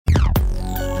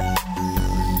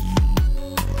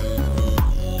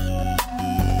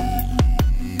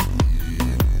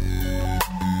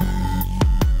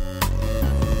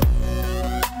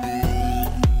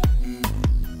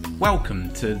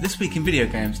Welcome to This Week in Video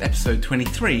Games, episode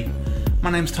 23.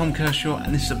 My name's Tom Kershaw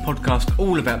and this is a podcast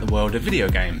all about the world of video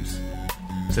games.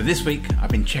 So this week I've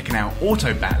been checking out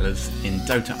Auto Battlers in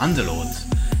Dota Underlords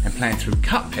and playing through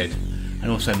Cuphead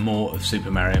and also more of Super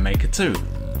Mario Maker 2.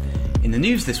 In the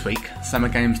news this week, Summer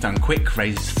Games Done Quick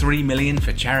raises $3 million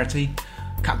for charity,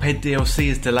 Cuphead DLC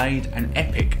is delayed and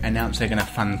Epic announced they're going to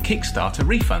fund Kickstarter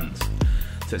refunds.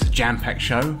 So it's a jam-packed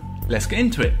show, let's get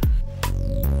into it.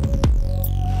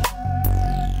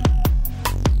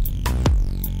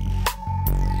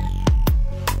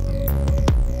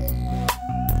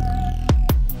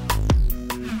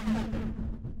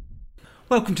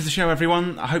 Welcome to the show,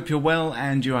 everyone. I hope you're well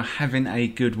and you are having a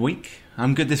good week.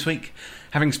 I'm good this week,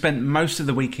 having spent most of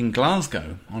the week in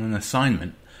Glasgow on an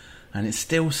assignment, and it's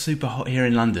still super hot here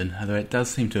in London, although it does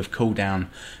seem to have cooled down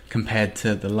compared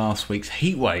to the last week's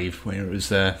heat wave where it was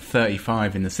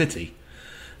 35 in the city.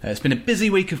 It's been a busy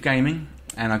week of gaming,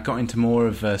 and I got into more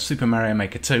of Super Mario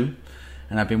Maker 2,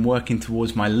 and I've been working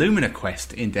towards my Lumina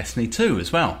quest in Destiny 2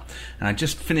 as well. And I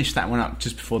just finished that one up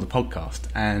just before the podcast.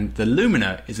 And the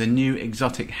Lumina is a new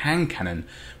exotic hand cannon,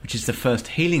 which is the first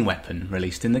healing weapon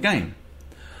released in the game.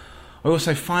 I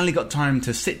also finally got time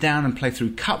to sit down and play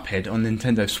through Cuphead on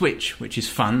Nintendo Switch, which is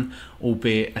fun,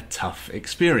 albeit a tough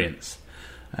experience.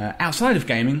 Outside of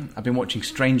gaming, I've been watching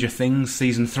Stranger Things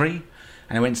Season 3,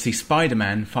 and I went to see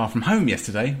Spider-Man Far From Home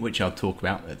yesterday, which I'll talk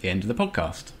about at the end of the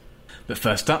podcast. But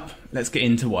first up, let's get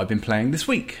into what I've been playing this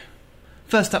week.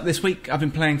 First up this week, I've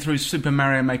been playing through Super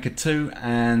Mario Maker 2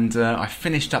 and I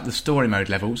finished up the story mode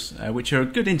levels, which are a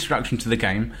good introduction to the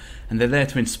game, and they're there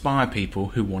to inspire people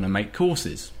who want to make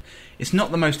courses. It's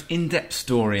not the most in-depth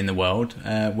story in the world,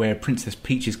 where Princess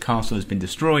Peach's castle has been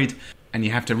destroyed and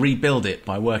you have to rebuild it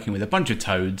by working with a bunch of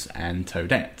toads and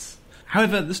toadettes.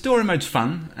 However, the story mode's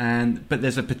fun, but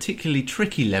there's a particularly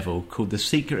tricky level called The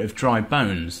Secret of Dry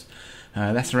Bones.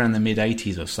 That's around the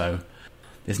mid-80s or so.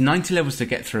 There's 90 levels to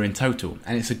get through in total,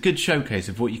 and it's a good showcase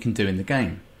of what you can do in the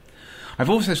game. I've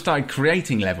also started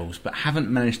creating levels, but haven't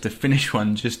managed to finish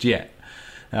one just yet.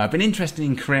 I've been interested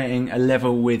in creating a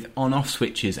level with on-off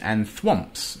switches and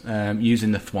thwomps,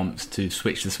 using the thwomps to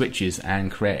switch the switches and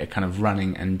create a kind of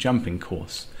running and jumping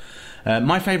course.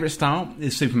 My favourite style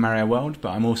is Super Mario World, but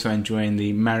I'm also enjoying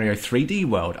the Mario 3D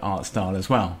World art style as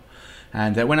well.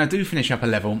 And when I do finish up a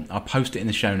level, I'll post it in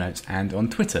the show notes and on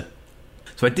Twitter.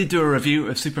 So I did do a review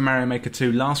of Super Mario Maker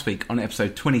 2 last week on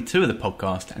episode 22 of the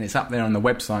podcast, and it's up there on the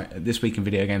website at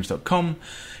thisweekinvideogames.com.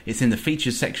 It's in the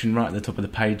features section right at the top of the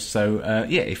page, so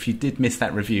if you did miss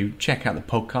that review, check out the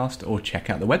podcast or check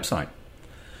out the website.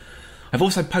 I've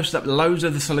also posted up loads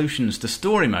of the solutions to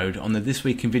story mode on the This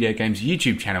Week in Video Games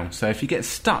YouTube channel, so if you get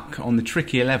stuck on the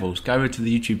trickier levels, go over to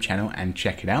the YouTube channel and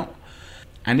check it out.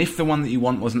 And if the one that you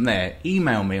want wasn't there,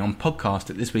 email me on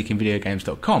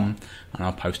podcast@thisweekinvideogames.com and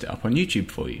I'll post it up on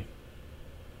YouTube for you.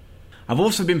 I've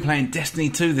also been playing Destiny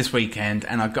 2 this weekend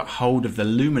and I got hold of the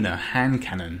Lumina hand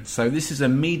cannon. So this is a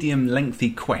medium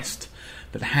lengthy quest,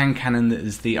 but the hand cannon that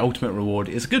is the ultimate reward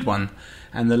is a good one,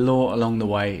 and the lore along the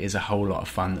way is a whole lot of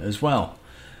fun as well.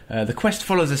 The quest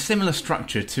follows a similar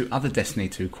structure to other Destiny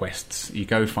 2 quests. You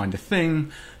go find a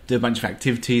thing, do a bunch of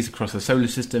activities across the solar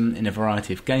system in a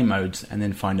variety of game modes, and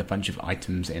then find a bunch of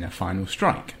items in a final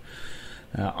strike.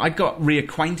 I got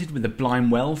reacquainted with the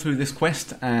Blind Well through this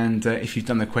quest, and if you've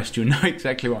done the quest you'll know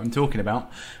exactly what I'm talking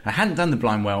about. I hadn't done the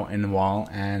Blind Well in a while,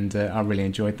 and I really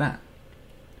enjoyed that.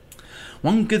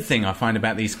 One good thing I find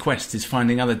about these quests is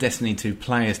finding other Destiny 2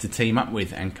 players to team up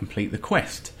with and complete the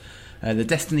quest. The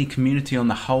Destiny community on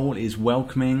the whole is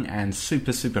welcoming and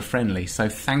super friendly, so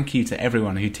thank you to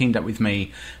everyone who teamed up with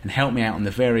me and helped me out on the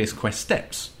various quest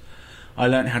steps. I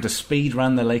learnt how to speed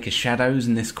run the Lake of Shadows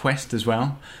in this quest as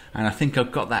well, and I think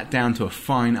I've got that down to a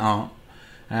fine art.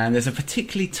 And there's a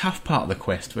particularly tough part of the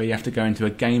quest where you have to go into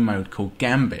a game mode called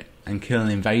Gambit and kill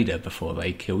an invader before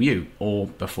they kill you, or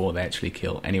before they actually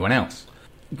kill anyone else.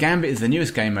 Gambit is the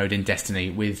newest game mode in Destiny,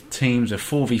 with teams of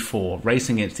 4v4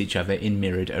 racing against each other in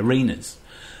mirrored arenas.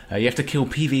 You have to kill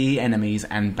PvE enemies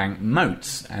and bank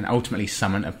motes, and ultimately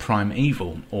summon a prime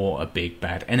evil, or a big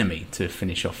bad enemy, to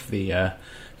finish off the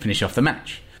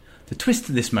match. The twist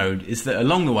to this mode is that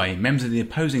along the way, members of the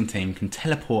opposing team can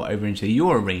teleport over into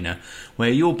your arena, where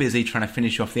you're busy trying to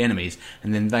finish off the enemies,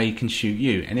 and then they can shoot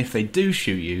you, and if they do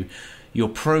shoot you, your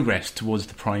progress towards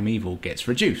the prime evil gets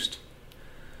reduced.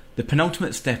 The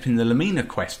penultimate step in the Lumina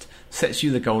quest sets you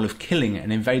the goal of killing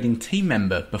an invading team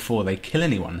member before they kill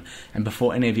anyone, and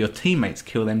before any of your teammates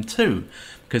kill them too,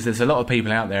 because there's a lot of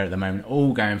people out there at the moment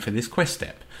all going for this quest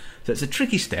step. So it's a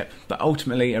tricky step, but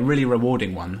ultimately a really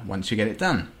rewarding one once you get it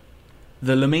done.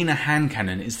 The Lumina hand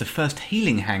cannon is the first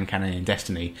healing hand cannon in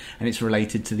Destiny, and it's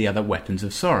related to the other weapons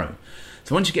of sorrow.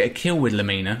 So once you get a kill with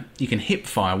Lumina, you can hip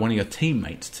fire one of your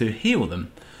teammates to heal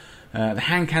them. The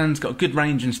hand cannon's got good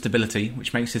range and stability,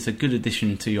 which makes this a good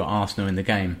addition to your arsenal in the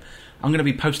game. I'm going to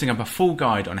be posting up a full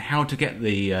guide on how to get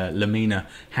the Lumina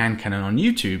hand cannon on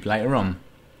YouTube later on.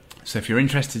 So if you're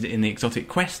interested in the exotic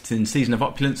quests in Season of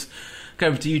Opulence, go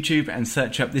over to YouTube and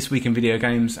search up This Week in Video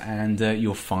Games, and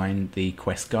you'll find the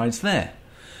quest guides there.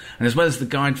 And as well as the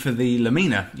guide for the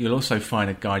Lumina, you'll also find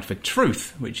a guide for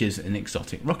Truth, which is an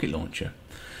exotic rocket launcher.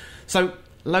 So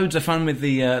loads of fun with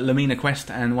the Lumina quest,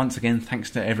 and once again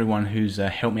thanks to everyone who's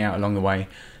helped me out along the way,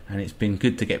 and it's been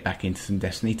good to get back into some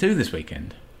Destiny 2 this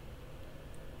weekend.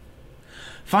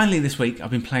 Finally this week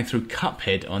I've been playing through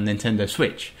Cuphead on Nintendo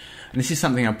Switch, and this is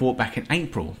something I bought back in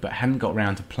April but hadn't got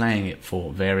around to playing it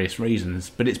for various reasons,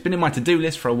 but it's been in my to-do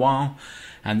list for a while,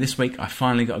 and this week I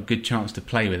finally got a good chance to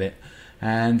play with it,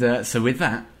 and so with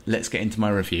that, let's get into my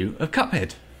review of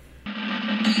Cuphead.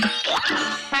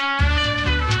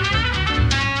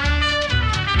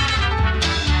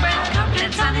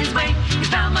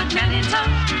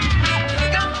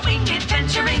 Going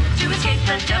adventuring to escape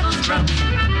the devil's throat.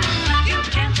 You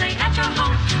can't play at your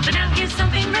home, but now here's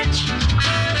something rich.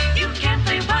 You can't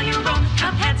play while you roam.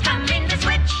 Cuphead's coming to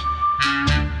Switch.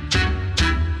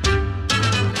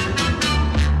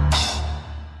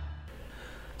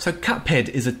 So Cuphead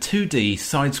is a 2D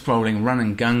side-scrolling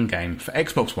run-and-gun game for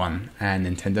Xbox One and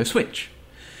Nintendo Switch.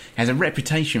 It has a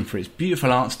reputation for its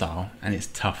beautiful art style and its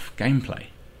tough gameplay.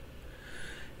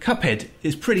 Cuphead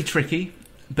is pretty tricky,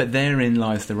 but therein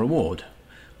lies the reward.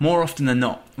 More often than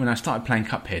not, when I started playing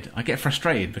Cuphead, I get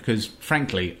frustrated because,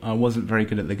 frankly, I wasn't very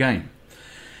good at the game.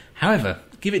 However,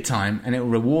 give it time and it will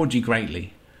reward you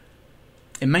greatly.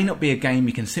 It may not be a game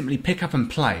you can simply pick up and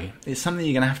play, it's something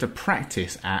you're going to have to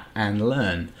practice at and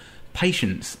learn.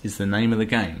 Patience is the name of the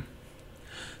game.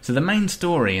 So the main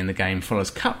story in the game follows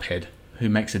Cuphead, who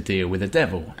makes a deal with the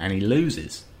devil, and he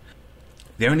loses.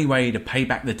 The only way to pay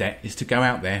back the debt is to go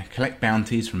out there, collect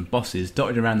bounties from bosses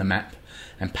dotted around the map,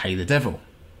 and pay the devil.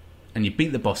 And you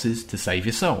beat the bosses to save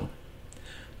your soul.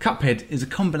 Cuphead is a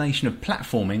combination of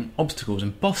platforming, obstacles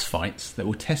and boss fights that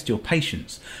will test your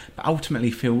patience, but ultimately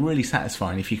feel really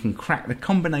satisfying if you can crack the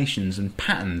combinations and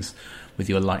patterns with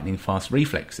your lightning fast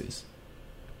reflexes.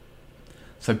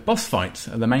 So boss fights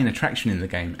are the main attraction in the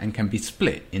game and can be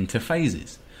split into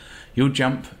phases. You'll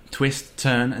jump, twist,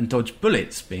 turn and dodge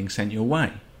bullets being sent your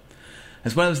way.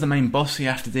 As well as the main boss, you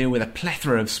have to deal with a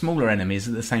plethora of smaller enemies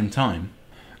at the same time.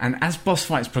 And as boss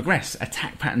fights progress,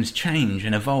 attack patterns change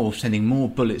and evolve, sending more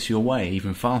bullets your way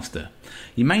even faster.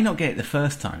 You may not get it the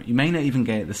first time, you may not even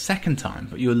get it the second time,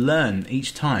 but you'll learn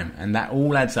each time, and that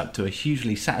all adds up to a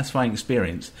hugely satisfying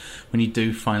experience when you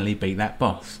do finally beat that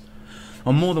boss.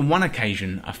 On more than one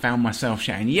occasion, I found myself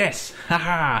shouting, "Yes!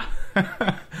 Haha!"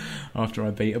 after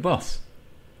I beat a boss.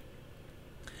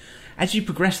 As you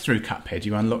progress through Cuphead,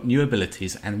 you unlock new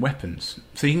abilities and weapons.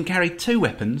 So you can carry 2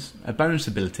 weapons, a bonus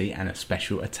ability and a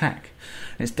special attack.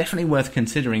 And it's definitely worth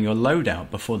considering your loadout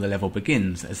before the level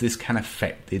begins, as this can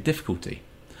affect the difficulty.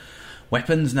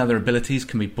 Weapons and other abilities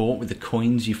can be bought with the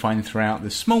coins you find throughout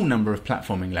the small number of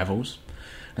platforming levels.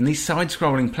 And these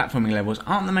side-scrolling platforming levels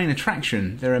aren't the main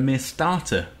attraction, they're a mere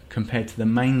starter compared to the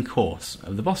main course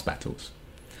of the boss battles.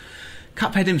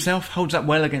 Cuphead himself holds up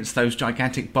well against those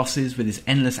gigantic bosses with his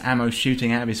endless ammo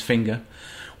shooting out of his finger.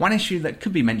 One issue that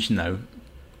could be mentioned though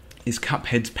is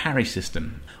Cuphead's parry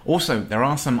system. Also, there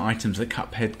are some items that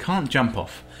Cuphead can't jump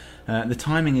off. The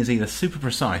timing is either super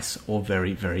precise or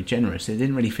very, very generous. It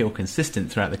didn't really feel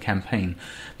consistent throughout the campaign,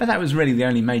 but that was really the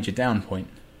only major down point.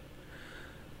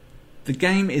 The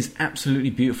game is absolutely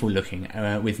beautiful looking,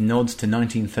 with nods to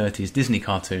 1930s Disney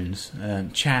cartoons.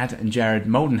 Chad and Jared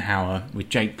Moldenhauer with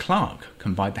Jake Clark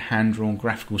combined the hand-drawn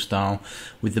graphical style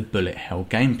with the bullet hell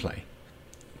gameplay.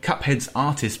 Cuphead's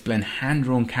artists blend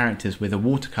hand-drawn characters with a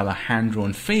watercolour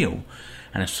hand-drawn feel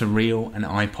and a surreal and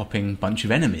eye-popping bunch of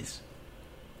enemies.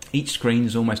 Each screen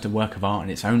is almost a work of art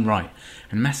in its own right,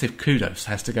 and massive kudos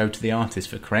has to go to the artist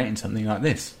for creating something like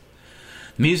this.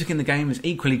 The music in the game is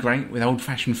equally great, with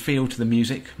old-fashioned feel to the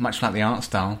music, much like the art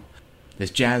style. There's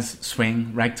jazz,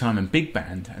 swing, ragtime and big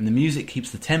band, and the music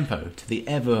keeps the tempo to the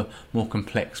ever more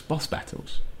complex boss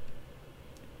battles.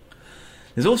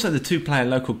 There's also the 2-player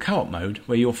local co-op mode,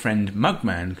 where your friend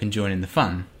Mugman can join in the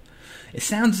fun. It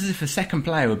sounds as if a second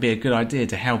player would be a good idea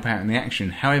to help out in the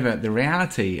action, however the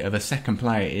reality of a second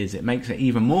player is it makes it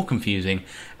even more confusing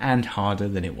and harder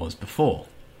than it was before.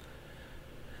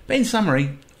 But in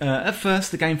summary, at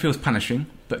first the game feels punishing,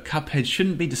 but Cuphead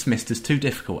shouldn't be dismissed as too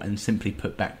difficult and simply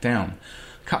put back down.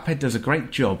 Cuphead does a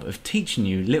great job of teaching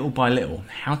you little by little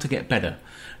how to get better,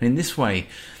 and in this way,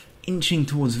 inching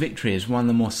towards victory is one of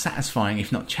the more satisfying,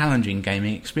 if not challenging,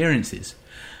 gaming experiences.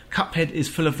 Cuphead is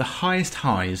full of the highest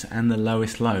highs and the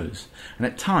lowest lows, and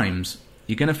at times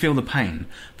you're going to feel the pain,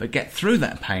 but get through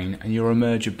that pain and you'll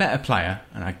emerge a better player,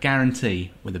 and I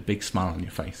guarantee with a big smile on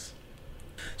your face.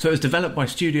 So it was developed by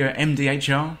Studio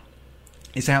MDHR.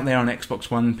 It's out there on Xbox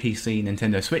One, PC,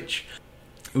 Nintendo Switch.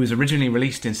 It was originally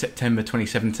released in September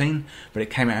 2017, but it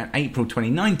came out in April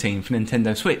 2019 for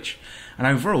Nintendo Switch, and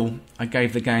overall I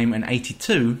gave the game an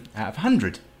 82 out of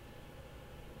 100.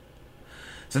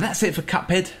 So that's it for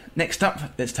Cuphead. Next up,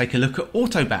 let's take a look at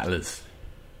Auto Battlers.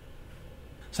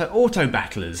 So Auto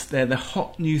Battlers, they're the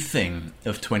hot new thing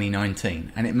of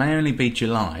 2019, and it may only be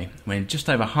July, we're just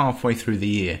over halfway through the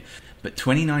year, but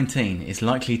 2019 is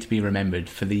likely to be remembered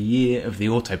for the year of the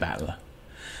Auto Battler.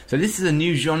 So this is a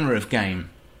new genre of game,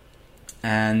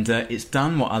 and it's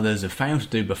done what others have failed to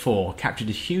do before, captured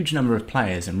a huge number of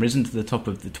players and risen to the top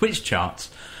of the Twitch charts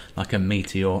like a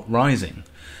meteor rising.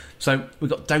 So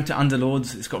we've got Dota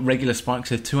Underlords, it's got regular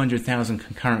spikes of 200,000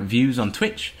 concurrent views on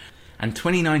Twitch, and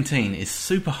 2019 is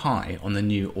super high on the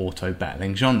new auto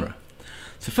battling genre.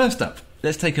 So first up,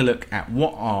 let's take a look at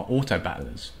what are auto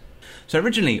battlers. So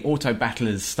originally Auto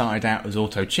Battlers started out as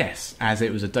Auto Chess, as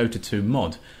it was a Dota 2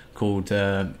 mod called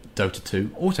Dota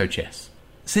 2 Auto Chess.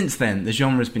 Since then, the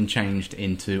genre has been changed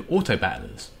into Auto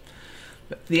Battlers.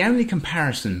 But the only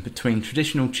comparison between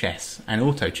traditional chess and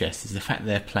auto chess is the fact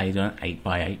they're played on an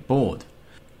 8x8 board.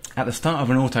 At the start of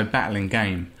an auto battling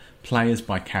game, players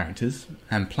buy characters,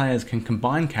 and players can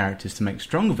combine characters to make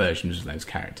stronger versions of those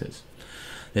characters.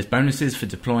 There's bonuses for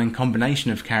deploying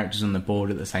combination of characters on the board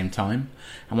at the same time,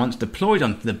 and once deployed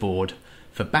onto the board,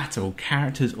 for battle,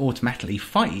 characters automatically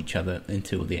fight each other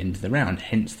until the end of the round,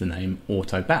 hence the name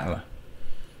Auto Battler.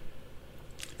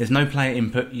 There's no player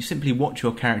input, you simply watch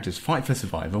your characters fight for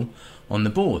survival on the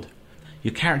board.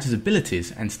 Your character's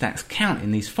abilities and stats count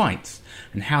in these fights,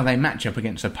 and how they match up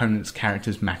against opponents'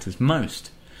 characters matters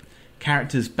most.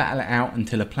 Characters battle it out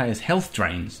until a player's health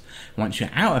drains, and once you're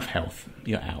out of health,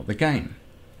 you're out of the game.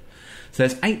 So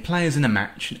there's 8 players in a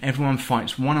match, and everyone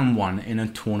fights one-on-one in a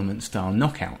tournament-style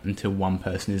knockout until one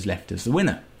person is left as the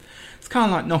winner. It's kind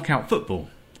of like knockout football.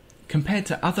 Compared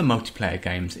to other multiplayer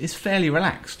games, it's fairly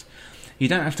relaxed. You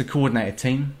don't have to coordinate a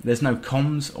team, there's no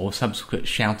comms or subsequent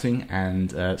shouting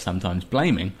and sometimes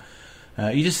blaming.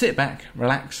 You just sit back,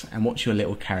 relax, and watch your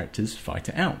little characters fight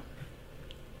it out.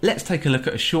 Let's take a look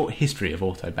at a short history of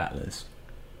auto battlers.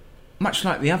 Much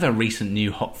like the other recent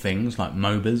new hot things like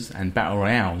MOBAs and Battle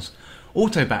Royales,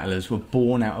 auto battlers were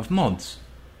born out of mods.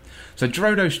 So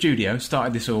Drodo Studio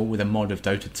started this all with a mod of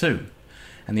Dota 2,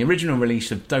 and the original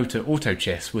release of Dota Auto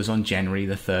Chess was on January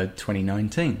the 3rd,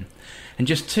 2019. And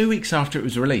just 2 weeks after it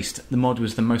was released, the mod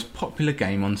was the most popular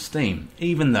game on Steam,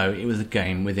 even though it was a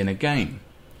game within a game.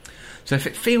 So if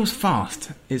it feels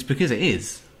fast, it's because it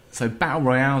is. So Battle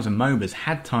Royales and MOBAs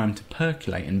had time to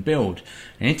percolate and build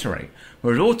and iterate,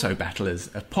 whereas auto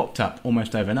battlers have popped up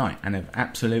almost overnight and have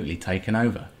absolutely taken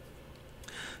over.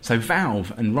 So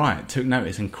Valve and Riot took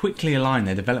notice and quickly aligned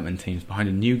their development teams behind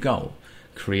a new goal: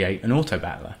 create an auto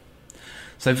battler.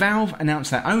 So Valve announced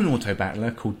their own auto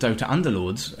battler called Dota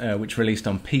Underlords, which released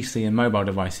on PC and mobile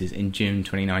devices in June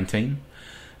 2019.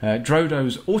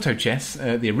 Drodo's Auto Chess,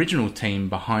 the original team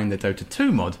behind the Dota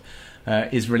 2 mod,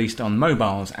 is released on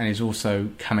mobiles and is also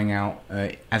coming out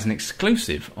as an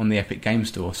exclusive on the Epic Games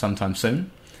Store sometime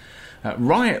soon.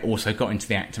 Riot also got into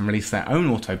the act and released their own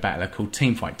auto battler called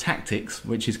Teamfight Tactics,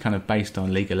 which is kind of based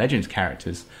on League of Legends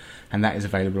characters, and that is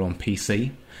available on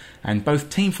PC. And both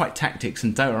Teamfight Tactics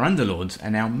and Dota Underlords are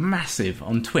now massive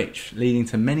on Twitch, leading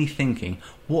to many thinking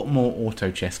what more auto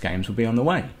chess games will be on the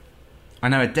way. I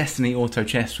know a Destiny auto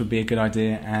chess would be a good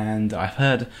idea, and I've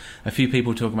heard a few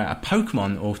people talk about a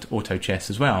Pokemon auto chess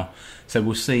as well, so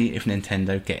we'll see if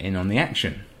Nintendo get in on the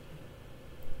action.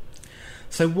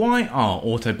 So why are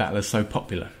auto battlers so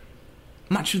popular?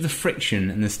 Much of the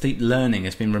friction and the steep learning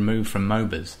has been removed from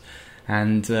MOBAs,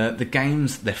 and the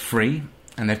games, they're free,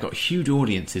 and they've got huge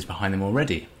audiences behind them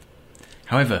already.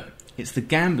 However, it's the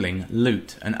gambling,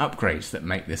 loot and upgrades that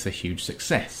make this a huge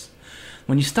success.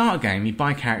 When you start a game, you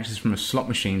buy characters from a slot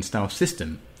machine style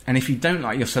system, and if you don't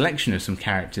like your selection of some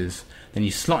characters, then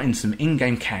you slot in some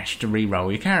in-game cash to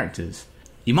re-roll your characters.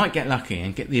 You might get lucky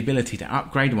and get the ability to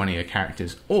upgrade one of your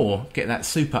characters, or get that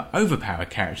super overpowered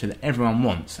character that everyone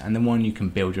wants and the one you can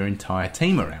build your entire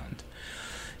team around.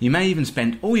 You may even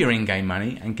spend all your in-game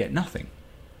money and get nothing.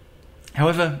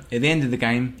 However, at the end of the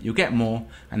game, you'll get more,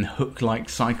 and the hook-like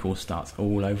cycle starts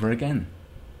all over again.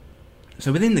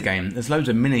 So within the game, there's loads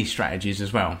of mini strategies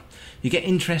as well. You get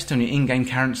interest on your in-game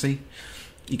currency,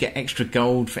 you get extra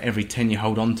gold for every 10 you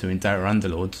hold on to in Dota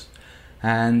Underlords,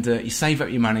 and you save up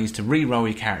your monies to re-roll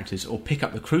your characters or pick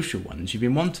up the crucial ones you've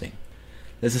been wanting.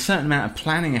 There's a certain amount of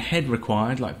planning ahead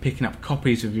required, like picking up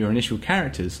copies of your initial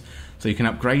characters so you can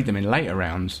upgrade them in later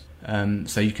rounds,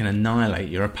 so you can annihilate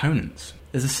your opponents.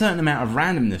 There's a certain amount of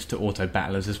randomness to auto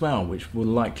battlers as well, which will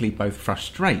likely both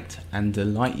frustrate and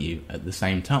delight you at the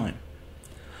same time.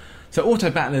 So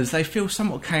auto battlers, they feel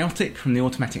somewhat chaotic, from the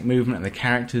automatic movement of the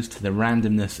characters to the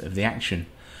randomness of the action.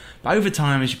 But over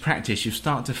time, as you practice, you'll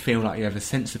start to feel like you have a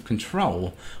sense of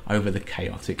control over the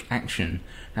chaotic action.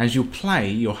 As you'll play,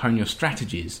 you'll hone your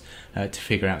strategies to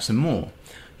figure out some more.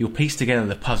 You'll piece together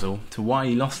the puzzle to why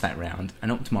you lost that round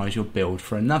and optimise your build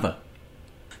for another.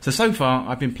 So far,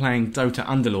 I've been playing Dota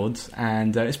Underlords,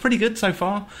 and it's pretty good so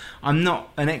far. I'm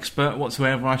not an expert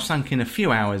whatsoever. I've sunk in a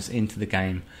few hours into the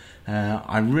game.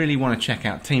 I really want to check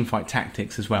out Teamfight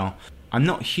Tactics as well. I'm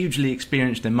not hugely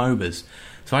experienced in MOBAs,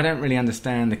 so I don't really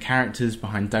understand the characters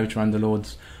behind Dota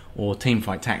Underlords or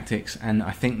Teamfight Tactics, and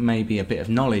I think maybe a bit of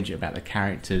knowledge about the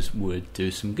characters would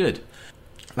do some good.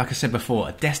 Like I said before,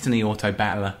 a Destiny auto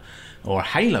battler or a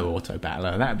Halo auto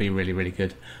battler, that would be really, really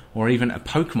good. Or even a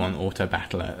Pokemon auto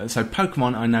battler. So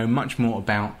Pokemon I know much more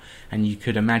about, and you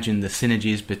could imagine the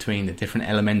synergies between the different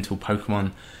elemental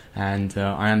Pokemon, and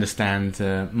I understand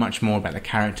much more about the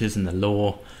characters and the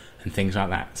lore and things like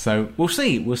that. So we'll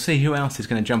see who else is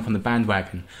going to jump on the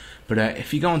bandwagon. But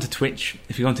if you go onto Twitch,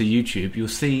 if you go onto YouTube, you'll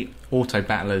see auto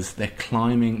battlers. They're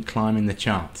climbing the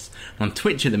charts. And on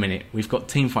Twitch at the minute, we've got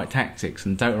Teamfight Tactics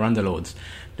and Dota Underlords.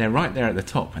 They're right there at the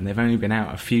top, and they've only been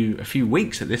out a few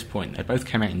weeks at this point. They both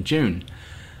came out in June,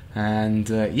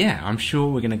 and I'm sure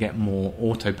we're going to get more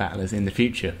auto battlers in the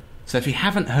future. So if you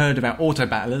haven't heard about auto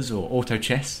battlers or auto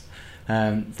chess,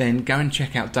 then go and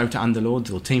check out Dota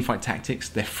Underlords or Teamfight Tactics.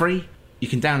 They're free. You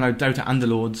can download Dota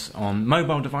Underlords on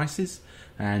mobile devices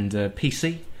and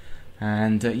PC,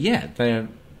 and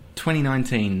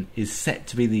 2019 is set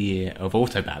to be the year of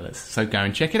auto battlers. So go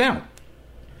and check it out.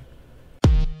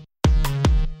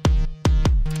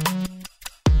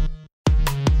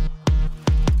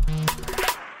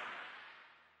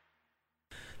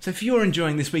 So if you're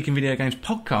enjoying this Week in Video Games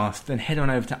podcast, then head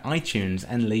on over to iTunes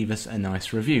and leave us a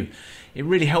nice review. It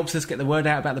really helps us get the word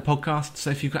out about the podcast, so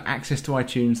if you've got access to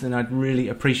iTunes, then I'd really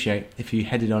appreciate if you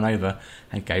headed on over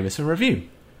and gave us a review.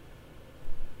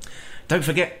 Don't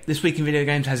forget, This Week in Video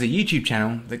Games has a YouTube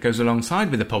channel that goes alongside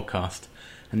with the podcast,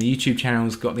 and the YouTube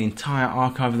channel's got the entire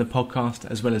archive of the podcast,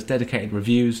 as well as dedicated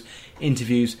reviews,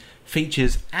 interviews,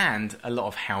 features, and a lot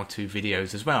of how-to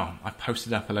videos as well. I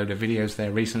posted up a load of videos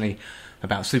there recently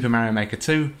about Super Mario Maker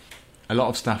 2, a lot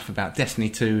of stuff about Destiny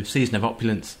 2, Season of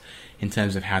Opulence, in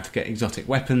terms of how to get exotic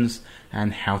weapons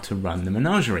and how to run the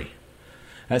menagerie.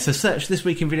 So search This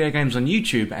Week in Video Games on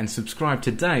YouTube and subscribe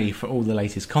today for all the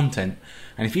latest content.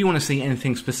 And if you want to see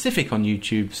anything specific on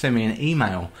YouTube, send me an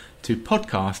email to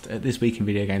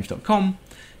podcast@thisweekinvideogames.com.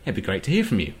 It'd be great to hear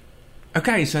from you.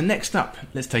 Okay, so next up,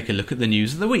 let's take a look at the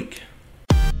news of the week.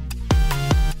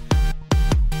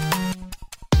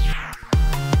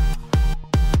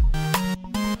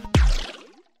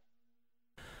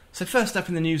 So first up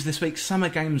in the news this week, Summer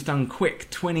Games Done Quick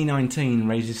 2019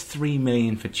 raises $3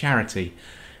 million for charity.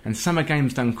 And Summer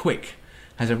Games Done Quick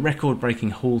has a record-breaking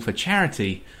haul for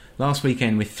charity last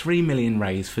weekend with $3 million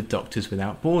raised for Doctors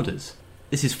Without Borders.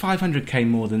 This is $500k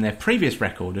more than their previous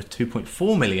record of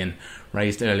 $2.4 million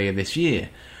raised earlier this year.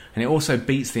 And it also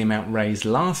beats the amount raised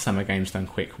last Summer Games Done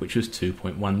Quick, which was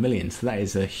 $2.1 million. So that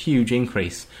is a huge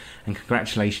increase, and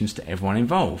congratulations to everyone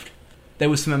involved. There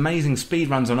were some amazing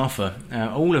speedruns on offer,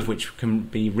 all of which can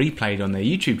be replayed on their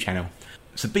YouTube channel.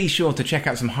 So be sure to check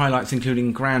out some highlights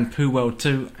including Grand Pooh World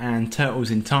 2 and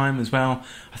Turtles in Time as well.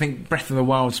 I think Breath of the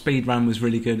Wild speedrun was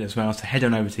really good as well, so head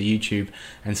on over to YouTube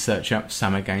and search up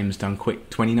Summer Games Done Quick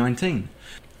 2019.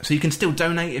 So you can still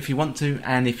donate if you want to,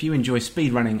 and if you enjoy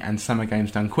speedrunning and Summer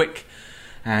Games Done Quick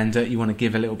and you want to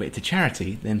give a little bit to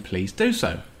charity, then please do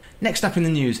so. Next up in the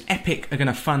news, Epic are going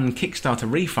to fund Kickstarter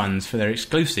refunds for their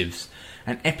exclusives.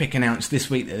 And Epic announced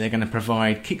this week that they're going to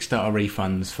provide Kickstarter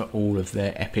refunds for all of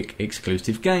their Epic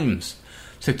exclusive games.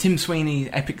 So Tim Sweeney,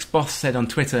 Epic's boss, said on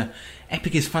Twitter,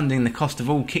 Epic is funding the cost of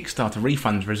all Kickstarter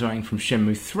refunds resulting from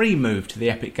Shenmue 3 move to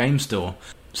the Epic Game Store,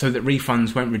 so that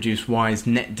refunds won't reduce Wire's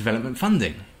net development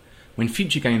funding. When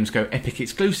future games go Epic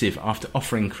exclusive after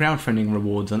offering crowdfunding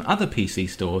rewards on other PC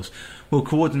stores, we'll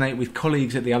coordinate with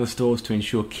colleagues at the other stores to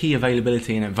ensure key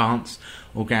availability in advance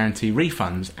or guarantee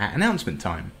refunds at announcement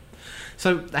time.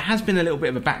 So there has been a little bit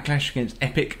of a backlash against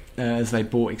Epic as they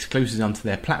brought exclusives onto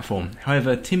their platform.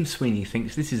 However, Tim Sweeney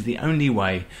thinks this is the only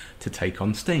way to take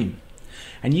on Steam.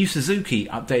 And Yu Suzuki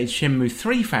updated Shenmue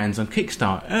 3 fans on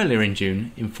Kickstarter earlier in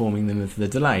June, informing them of the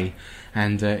delay.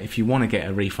 And if you want to get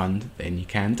a refund, then you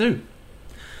can do.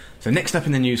 So next up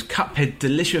in the news, Cuphead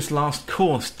Delicious Last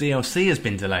Course DLC has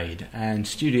been delayed, and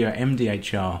Studio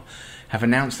MDHR have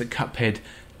announced that Cuphead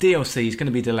DLC is going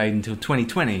to be delayed until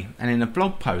 2020, and in a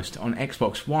blog post on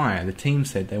Xbox Wire, the team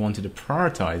said they wanted to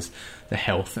prioritise the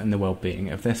health and the well-being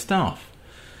of their staff.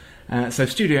 So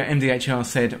Studio MDHR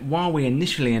said, while we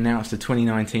initially announced the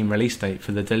 2019 release date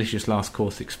for the Delicious Last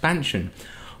Course expansion,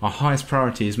 our highest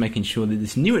priority is making sure that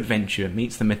this new adventure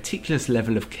meets the meticulous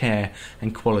level of care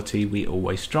and quality we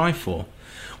always strive for.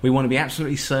 We want to be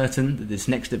absolutely certain that this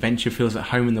next adventure feels at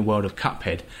home in the world of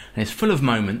Cuphead and is full of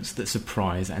moments that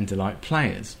surprise and delight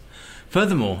players.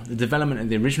 Furthermore, the development of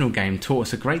the original game taught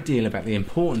us a great deal about the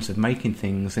importance of making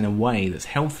things in a way that's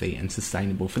healthy and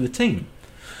sustainable for the team.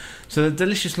 So the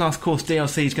Delicious Last Course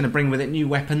DLC is going to bring with it new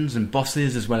weapons and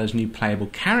bosses, as well as new playable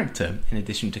character, in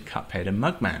addition to Cuphead and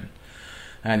Mugman.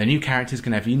 The new characters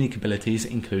can have unique abilities,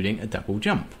 including a double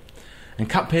jump. And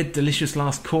Cuphead Delicious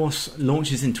Last Course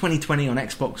launches in 2020 on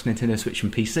Xbox, Nintendo Switch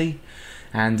and PC.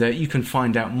 And you can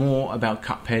find out more about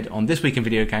Cuphead on This Week in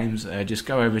Video Games. Just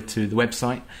go over to the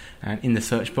website and in the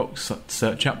search box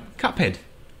search up Cuphead.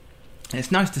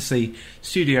 It's nice to see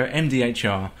Studio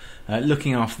MDHR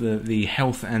looking after the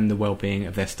health and the well-being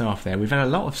of their staff there. We've had a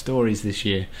lot of stories this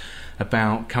year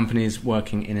about companies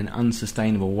working in an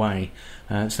unsustainable way.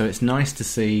 So it's nice to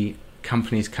see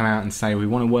companies come out and say we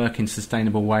want to work in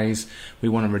sustainable ways, we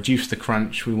want to reduce the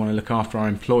crunch, we want to look after our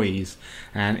employees,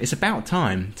 and it's about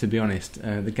time, to be honest.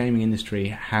 The gaming industry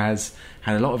has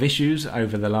had a lot of issues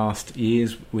over the last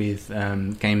years with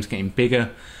games getting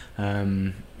bigger,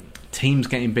 teams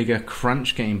getting bigger,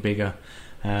 crunch getting bigger,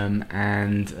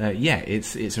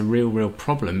 it's a real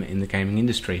problem in the gaming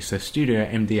industry. So Studio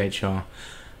MDHR,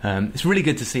 it's really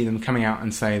good to see them coming out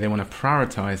and say they want to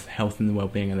prioritise the health and the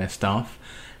well-being of their staff,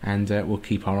 and we'll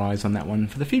keep our eyes on that one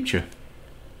for the future.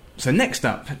 So next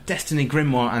up, Destiny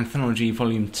Grimoire Anthology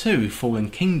Volume 2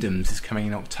 Fallen Kingdoms is coming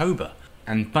in October,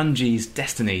 and Bungie's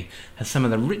Destiny has some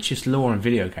of the richest lore in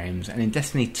video games, and in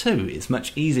Destiny 2 it's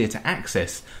much easier to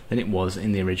access than it was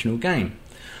in the original game.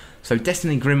 So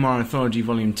Destiny Grimoire Anthology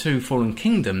Volume 2 Fallen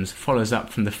Kingdoms follows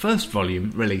up from the first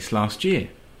volume released last year.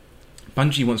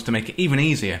 Bungie wants to make it even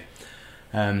easier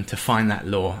to find that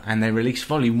lore, and they released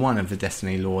Volume 1 of the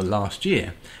Destiny lore last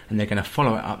year, and they're going to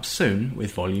follow it up soon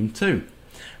with Volume 2.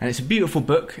 And it's a beautiful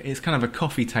book. It's kind of a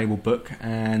coffee table book,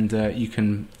 and you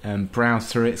can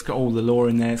browse through it. It's got all the lore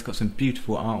in there. It's got some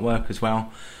beautiful artwork as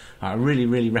well. I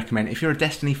really recommend it. If you're a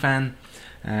Destiny fan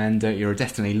and you're a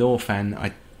Destiny lore fan,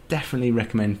 I definitely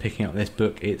recommend picking up this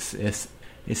book. It's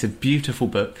a beautiful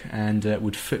book, and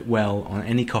would fit well on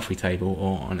any coffee table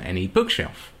or on any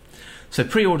bookshelf. So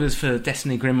pre-orders for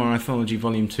Destiny Grimoire Anthology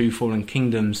Volume 2 Fallen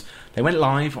Kingdoms, they went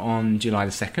live on July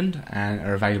the 2nd and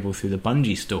are available through the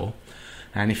Bungie store.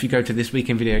 And if you go to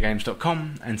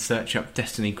thisweekinvideogames.com and search up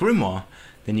Destiny Grimoire,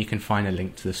 then you can find a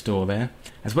link to the store there.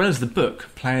 As well as the book,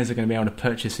 players are going to be able to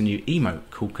purchase a new emote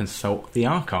called Consult the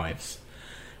Archives.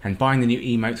 And buying the new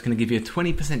emote is going to give you a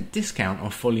 20% discount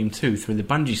off Volume 2 through the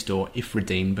Bungie store if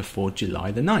redeemed before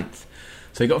July the 9th.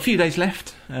 So you've got a few days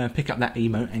left. Pick up that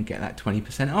emote and get that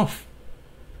 20% off.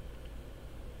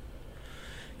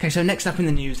 Okay, so next up in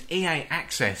the news, EA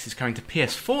Access is coming to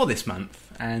PS4 this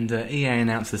month, and EA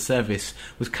announced the service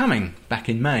was coming back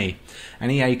in May,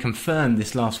 and EA confirmed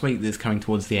this last week that it's coming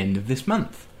towards the end of this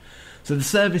month. So the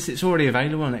service, it's already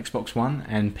available on Xbox One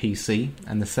and PC,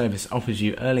 and the service offers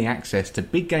you early access to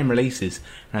big game releases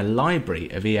and a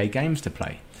library of EA games to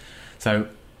play. So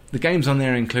the games on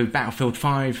there include Battlefield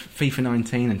 5, FIFA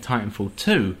 19 and Titanfall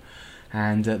 2,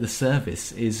 and the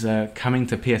service is coming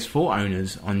to PS4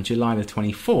 owners on July the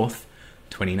 24th,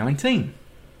 2019.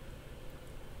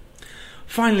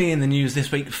 Finally in the news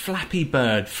this week, Flappy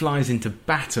Bird flies into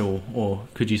battle, or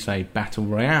could you say Battle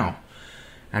Royale.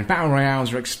 And Battle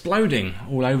Royales are exploding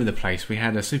all over the place. We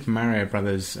had a Super Mario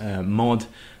Brothers mod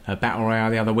Battle Royale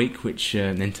the other week, which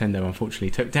Nintendo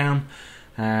unfortunately took down.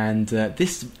 And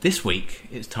this week,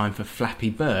 it's time for Flappy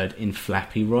Bird in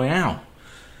Flappy Royale.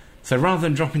 So rather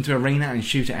than drop into arena and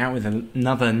shoot it out with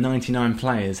another 99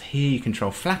 players, here you control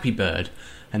Flappy Bird,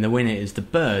 and the winner is the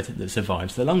bird that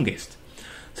survives the longest.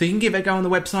 So you can give it a go on the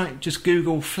website, just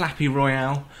Google Flappy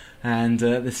Royale, and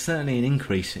there's certainly an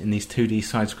increase in these 2D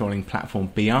side-scrolling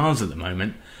platform BRs at the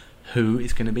moment. Who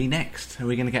is going to be next? Are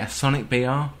we going to get a Sonic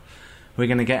BR? We're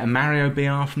going to get a Mario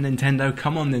BR from Nintendo.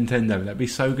 Come on, Nintendo. That'd be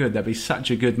so good. That'd be such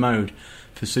a good mode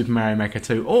for Super Mario Maker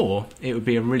 2. Or it would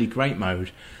be a really great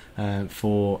mode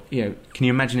for, can you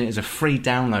imagine it as a free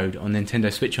download on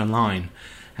Nintendo Switch Online?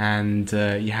 And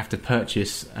you have to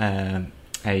purchase a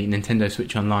Nintendo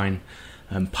Switch Online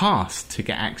pass to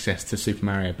get access to Super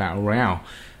Mario Battle Royale.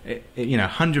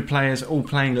 100 players all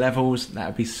playing levels. That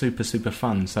would be super, super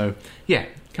fun. So, yeah,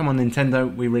 come on,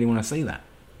 Nintendo. We really want to see that.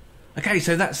 Okay,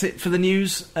 so that's it for the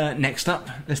news. Next up,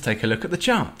 let's take a look at the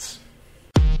charts.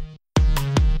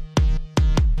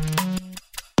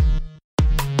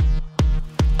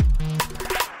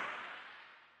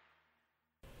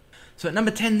 So at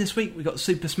number 10 this week, we got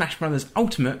Super Smash Bros.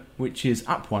 Ultimate, which is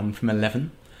up 1 from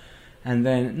 11. And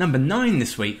then at number 9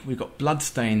 this week, we've got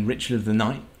Bloodstained Ritual of the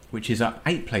Night, which is up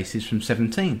 8 places from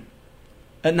 17.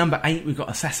 At number 8, we've got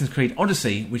Assassin's Creed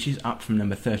Odyssey, which is up from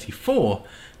number 34,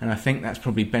 and I think that's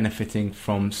probably benefiting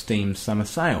from Steam's summer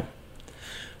sale.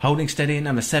 Holding steady at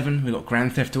number 7, we've got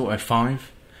Grand Theft Auto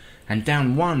 5, and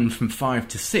down 1 from 5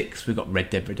 to 6, we've got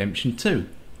Red Dead Redemption 2.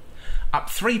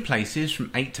 Up 3 places from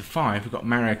 8 to 5, we've got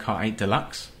Mario Kart 8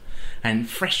 Deluxe, and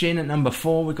fresh in at number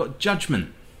 4, we've got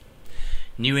Judgment.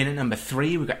 New in at number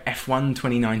 3, we've got F1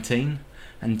 2019,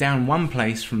 and down 1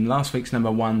 place from last week's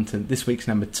number 1 to this week's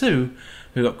number 2,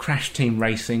 we've got Crash Team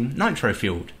Racing Nitro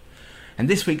Fueled. And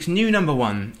this week's new number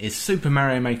 1 is Super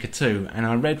Mario Maker 2, and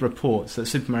I read reports that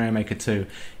Super Mario Maker 2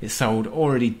 is sold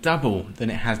already double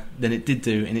than it did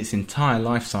do in its entire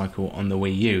life cycle on the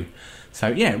Wii U. So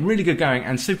yeah, really good going,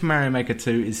 and Super Mario Maker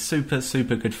 2 is super,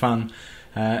 super good fun.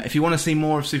 If you want to see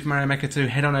more of Super Mario Maker 2,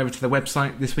 head on over to the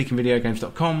website,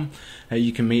 thisweekinvideogames.com.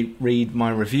 You can read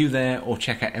my review there, or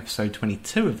check out episode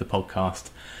 22 of the podcast,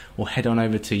 or head on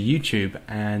over to YouTube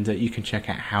and you can check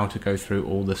out how to go through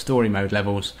all the story mode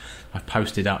levels. I've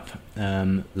posted up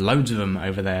loads of them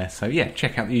over there. So yeah,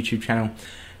 check out the YouTube channel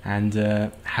and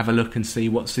have a look and see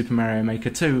what Super Mario Maker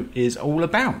 2 is all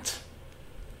about.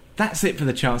 That's it for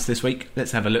the charts this week.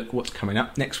 Let's have a look what's coming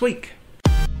up next week.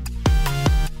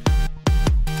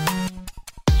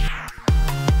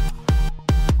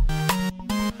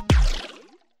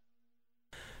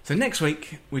 So next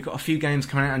week, we've got a few games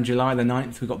coming out on July the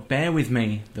 9th. We've got Bear With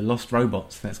Me, The Lost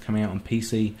Robots, that's coming out on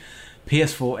PC,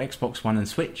 PS4, Xbox One and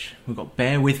Switch. We've got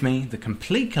Bear With Me, the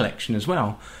Complete Collection as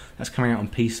well. That's coming out on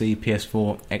PC,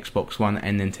 PS4, Xbox One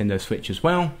and Nintendo Switch as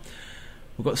well.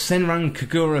 We've got Senran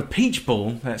Kagura Peach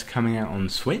Ball, that's coming out on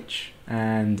Switch.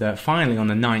 And finally on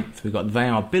the 9th, we've got They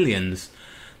Are Billions,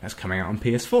 that's coming out on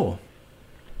PS4.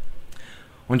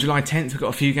 On July 10th, we've got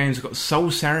a few games. We've got Soul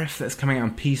Seraph, that's coming out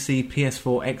on PC,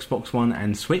 PS4, Xbox One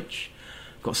and Switch.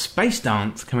 We've got Space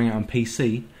Dance coming out on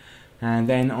PC. And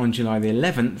then on July the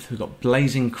 11th, we've got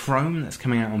Blazing Chrome, that's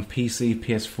coming out on PC,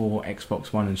 PS4,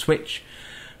 Xbox One and Switch.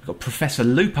 We've got Professor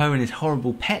Lupo and His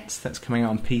Horrible Pets, that's coming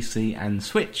out on PC and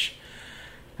Switch.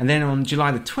 And then on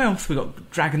July the 12th, we've got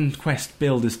Dragon Quest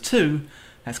Builders 2,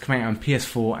 that's coming out on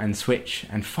PS4 and Switch.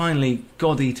 And finally,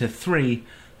 God Eater 3,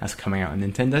 that's coming out on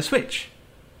Nintendo Switch.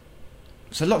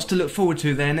 So lots to look forward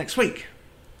to there next week.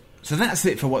 So that's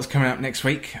it for what's coming up next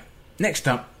week. Next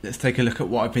up, let's take a look at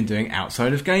what I've been doing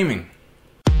outside of gaming.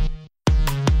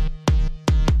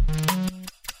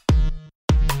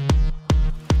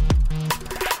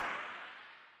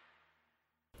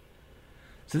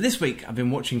 So this week I've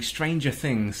been watching Stranger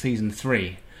Things Season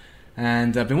 3.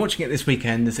 And I've been watching it this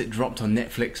weekend as it dropped on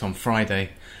Netflix on Friday.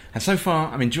 And so far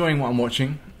I'm enjoying what I'm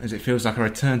watching, as it feels like a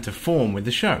return to form with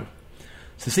the show.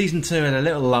 So Season 2 had a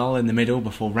little lull in the middle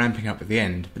before ramping up at the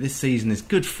end, but this season is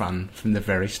good fun from the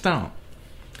very start.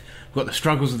 We've got the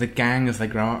struggles of the gang as they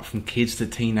grow up from kids to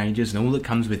teenagers and all that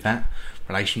comes with that,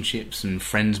 relationships and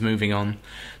friends moving on.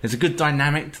 There's a good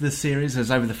dynamic to the series, as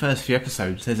over the first few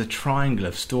episodes there's a triangle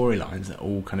of storylines that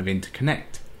all kind of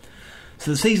interconnect.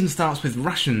 So the season starts with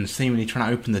Russians seemingly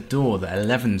trying to open the door that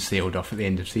Eleven sealed off at the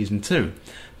end of Season 2.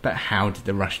 But how did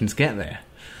the Russians get there?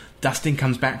 Dustin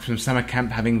comes back from summer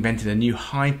camp having invented a new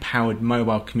high-powered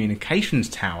mobile communications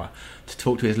tower to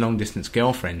talk to his long-distance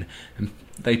girlfriend, and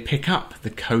they pick up the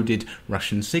coded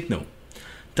Russian signal.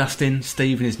 Dustin,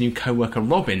 Steve and his new co-worker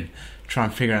Robin try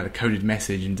and figure out the coded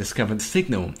message and discover the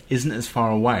signal isn't as far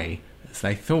away as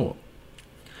they thought.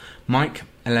 Mike,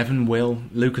 Eleven, Will,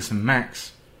 Lucas and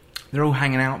Max, they're all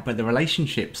hanging out, but the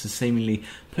relationships are seemingly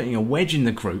putting a wedge in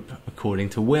the group, according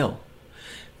to Will.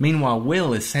 Meanwhile,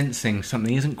 Will is sensing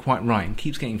something isn't quite right and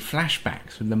keeps getting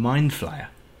flashbacks with the Mind Flayer.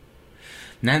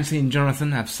 Nancy and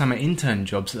Jonathan have summer intern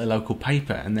jobs at the local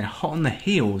paper, and they're hot on the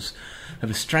heels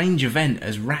of a strange event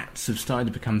as rats have started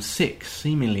to become sick,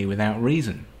 seemingly without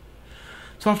reason.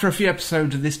 So after a few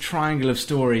episodes of this triangle of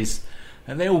stories,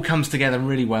 It all comes together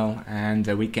really well, and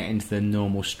we get into the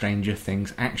normal Stranger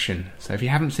Things action. So if you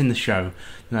haven't seen the show,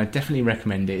 then I definitely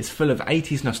recommend it. It's full of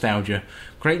 80s nostalgia,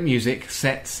 great music,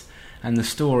 sets, and the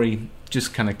story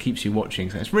just kind of keeps you watching.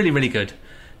 So it's really, really good.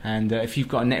 And if you've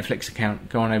got a Netflix account,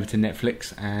 go on over to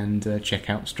Netflix and check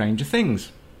out Stranger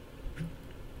Things.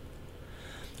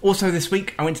 Also this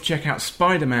week, I went to check out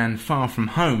Spider-Man Far From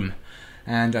Home,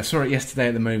 and I saw it yesterday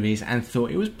at the movies and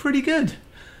thought it was pretty good.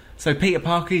 So Peter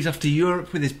Parker is off to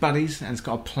Europe with his buddies and has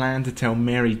got a plan to tell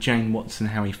Mary Jane Watson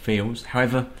how he feels.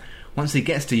 However, once he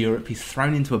gets to Europe, he's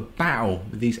thrown into a battle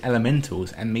with these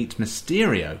elementals and meets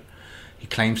Mysterio. He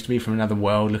claims to be from another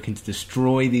world looking to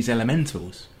destroy these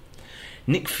elementals.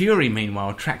 Nick Fury,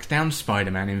 meanwhile, tracks down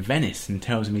Spider-Man in Venice and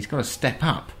tells him he's got to step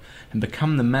up and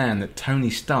become the man that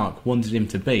Tony Stark wanted him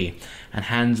to be, and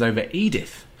hands over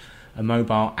Edith, a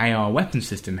mobile AR weapon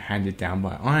system handed down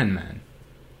by Iron Man.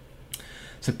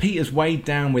 So Peter's weighed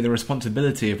down with the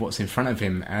responsibility of what's in front of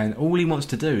him, and all he wants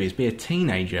to do is be a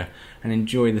teenager and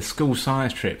enjoy the school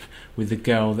science trip with the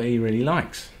girl that he really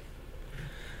likes.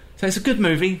 So it's a good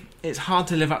movie. It's hard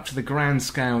to live up to the grand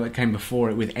scale that came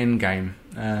before it with Endgame,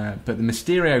 but the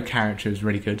Mysterio character is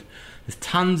really good. There's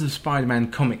tons of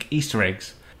Spider-Man comic Easter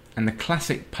eggs, and the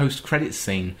classic post-credits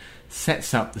scene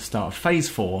sets up the start of Phase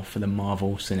 4 for the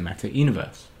Marvel Cinematic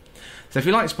Universe. So if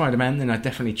you like Spider-Man, then I'd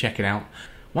definitely check it out.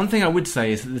 One thing I would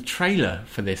say is that the trailer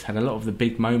for this had a lot of the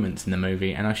big moments in the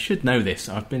movie, and I should know this,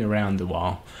 I've been around a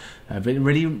while, but it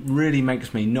really, really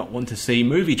makes me not want to see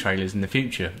movie trailers in the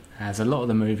future, as a lot of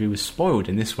the movie was spoiled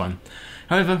in this one.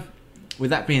 However, with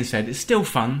that being said, it's still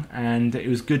fun, and it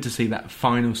was good to see that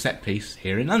final set piece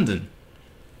here in London.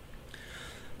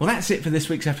 Well, that's it for this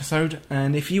week's episode,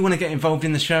 and if you want to get involved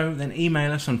in the show, then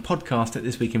email us on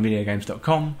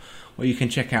podcast@thisweekinvideogames.com, or you can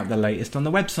check out the latest on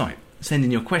the website. Send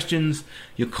in your questions,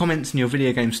 your comments and your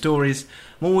video game stories.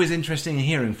 I'm always interested in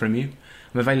hearing from you.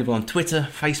 I'm available on Twitter,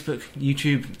 Facebook,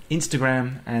 YouTube,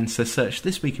 Instagram, and so search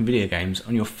This Week in Video Games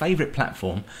on your favourite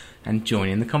platform and join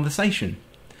in the conversation.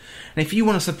 And if you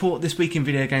want to support This Week in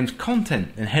Video Games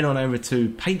content, then head on over to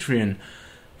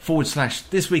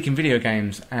Patreon/This Week in Video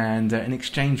Games, and in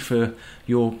exchange for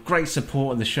your great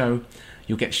support of the show,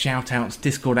 you'll get shout-outs,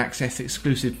 Discord access,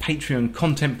 exclusive Patreon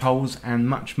content polls, and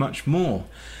much, much more.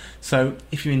 So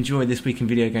if you enjoy This Week in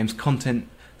Video Games content,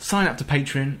 sign up to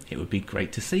Patreon. It would be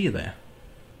great to see you there.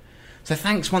 So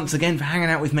thanks once again for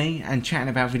hanging out with me and chatting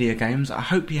about video games. I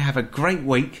hope you have a great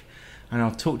week, and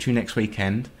I'll talk to you next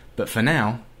weekend. But for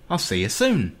now, I'll see you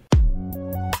soon.